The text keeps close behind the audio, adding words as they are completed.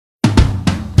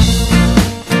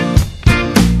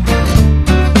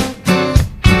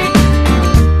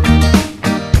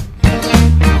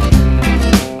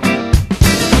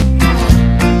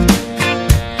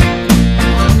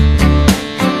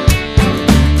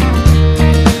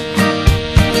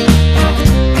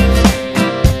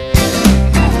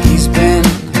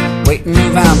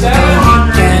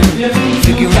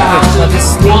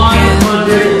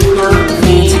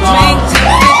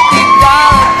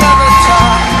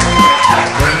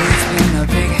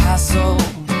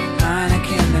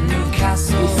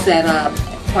set up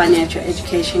financial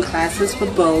education classes for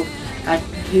both our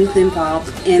youth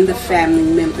involved and the family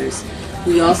members.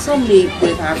 We also meet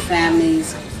with our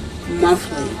families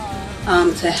monthly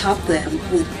to help them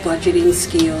with budgeting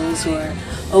skills or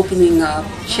opening up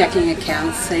checking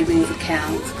accounts, savings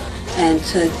accounts, and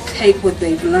to take what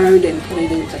they've learned and put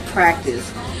it into practice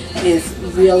has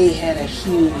really had a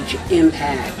huge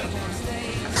impact.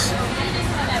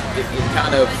 It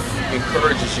kind of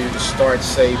encourages you to start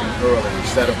saving early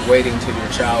instead of waiting till your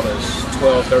child is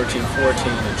 12, 13, 14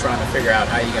 and trying to figure out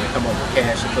how you're going to come up with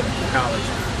cash to put them through college.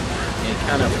 It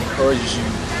kind of encourages you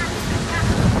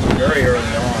very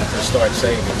early on to start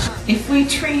saving. If we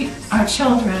treat our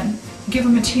children, give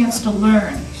them a chance to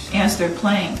learn as they're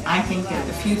playing, I think they're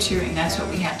the future, and that's what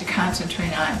we have to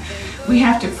concentrate on. We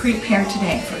have to prepare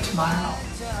today for tomorrow.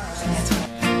 So that's what.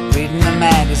 Reading the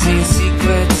magazine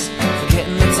secrets,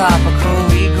 forgetting the topical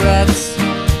regrets.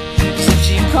 'Cause if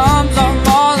she comes home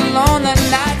all alone, the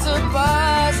nights are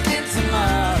buzzed into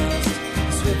must.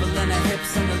 Swiveling her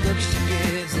hips and the look she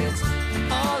gives, it's